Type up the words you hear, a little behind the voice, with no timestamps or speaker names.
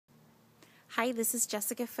Hi, this is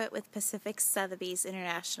Jessica Foote with Pacific Sotheby's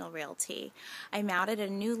International Realty. I'm out at a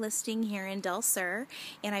new listing here in Del Sur,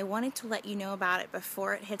 and I wanted to let you know about it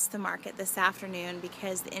before it hits the market this afternoon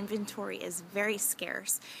because the inventory is very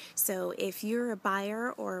scarce. So if you're a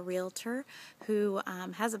buyer or a realtor who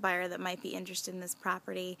has a buyer that might be interested in this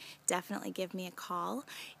property, definitely give me a call.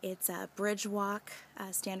 It's a Bridge Walk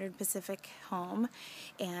standard Pacific home,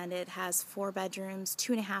 and it has 4 bedrooms,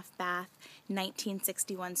 2.5 bath,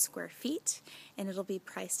 1961 square feet. And it'll be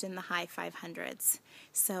priced in the high 500s.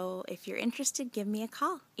 So if you're interested, give me a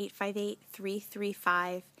call,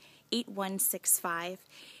 858-335-8165.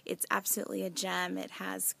 It's absolutely a gem. It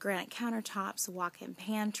has granite countertops, walk-in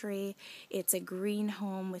pantry. It's a green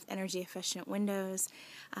home with energy-efficient windows.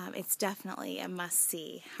 It's definitely a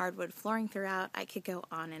must-see. Hardwood flooring throughout. I could go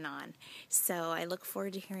on and on. So I look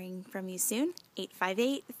forward to hearing from you soon,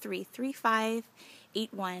 858-335-8165.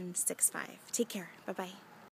 Take care. Bye-bye.